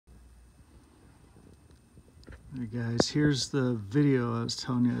Alright guys, here's the video I was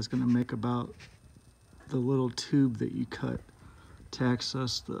telling you I was going to make about the little tube that you cut to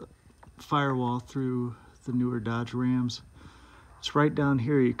access the firewall through the newer Dodge Rams. It's right down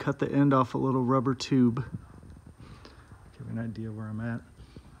here. You cut the end off a little rubber tube. Give you an idea where I'm at.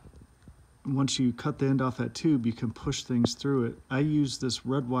 Once you cut the end off that tube, you can push things through it. I used this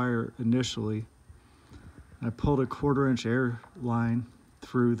red wire initially. I pulled a 1/4-inch air line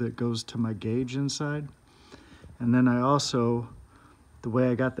through that goes to my gauge inside. And then I also, the way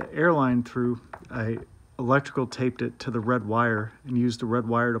I got the airline through, I electrical taped it to the red wire and used the red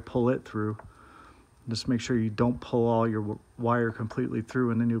wire to pull it through. Just make sure you don't pull all your wire completely through,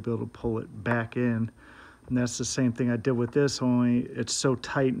 and then you'll be able to pull it back in. And that's the same thing I did with this, only it's so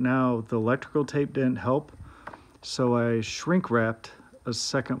tight now, the electrical tape didn't help. So I shrink wrapped a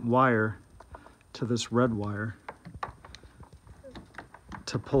second wire to this red wire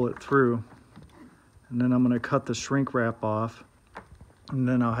to pull it through. And then I'm going to cut the shrink wrap off, and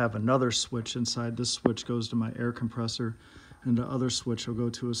then I'll have another switch inside. This switch goes to my air compressor, and the other switch will go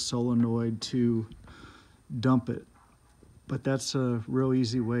to a solenoid to dump it. But that's a real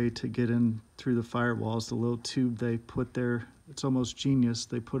easy way to get in through the firewalls. The little tube they put there, it's almost genius.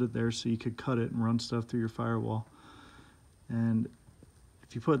 They put it there so you could cut it and run stuff through your firewall. And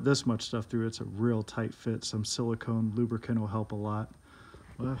if you put this much stuff through, it's a real tight fit. Some silicone lubricant will help a lot.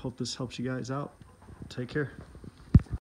 Well, I hope this helps you guys out. Take care.